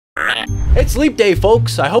It's Leap Day,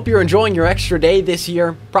 folks. I hope you're enjoying your extra day this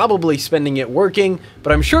year, probably spending it working,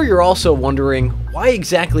 but I'm sure you're also wondering, why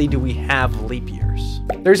exactly do we have leap years?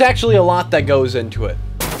 There's actually a lot that goes into it.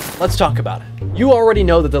 Let's talk about it. You already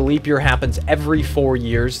know that the leap year happens every 4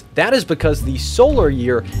 years. That is because the solar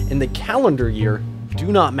year and the calendar year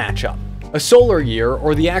do not match up. A solar year,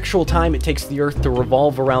 or the actual time it takes the Earth to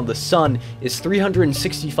revolve around the Sun, is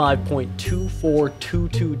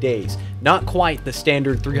 365.2422 days, not quite the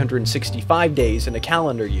standard 365 days in a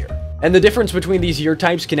calendar year. And the difference between these year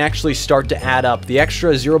types can actually start to add up. The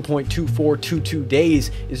extra 0.2422 days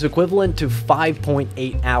is equivalent to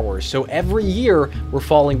 5.8 hours, so every year we're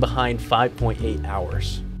falling behind 5.8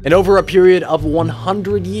 hours. And over a period of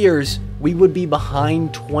 100 years, we would be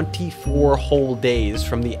behind 24 whole days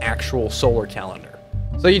from the actual solar calendar.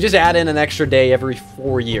 So you just add in an extra day every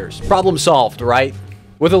 4 years. Problem solved, right?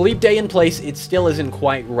 With a leap day in place, it still isn't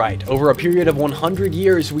quite right. Over a period of 100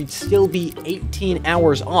 years, we'd still be 18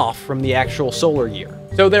 hours off from the actual solar year.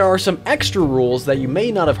 So there are some extra rules that you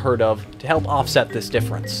may not have heard of to help offset this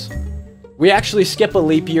difference. We actually skip a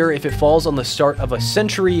leap year if it falls on the start of a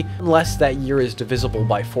century, unless that year is divisible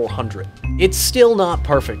by 400. It's still not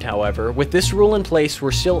perfect, however. With this rule in place, we're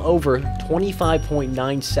still over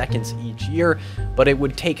 25.9 seconds each year, but it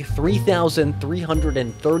would take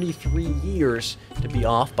 3,333 years to be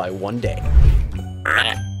off by 1 day.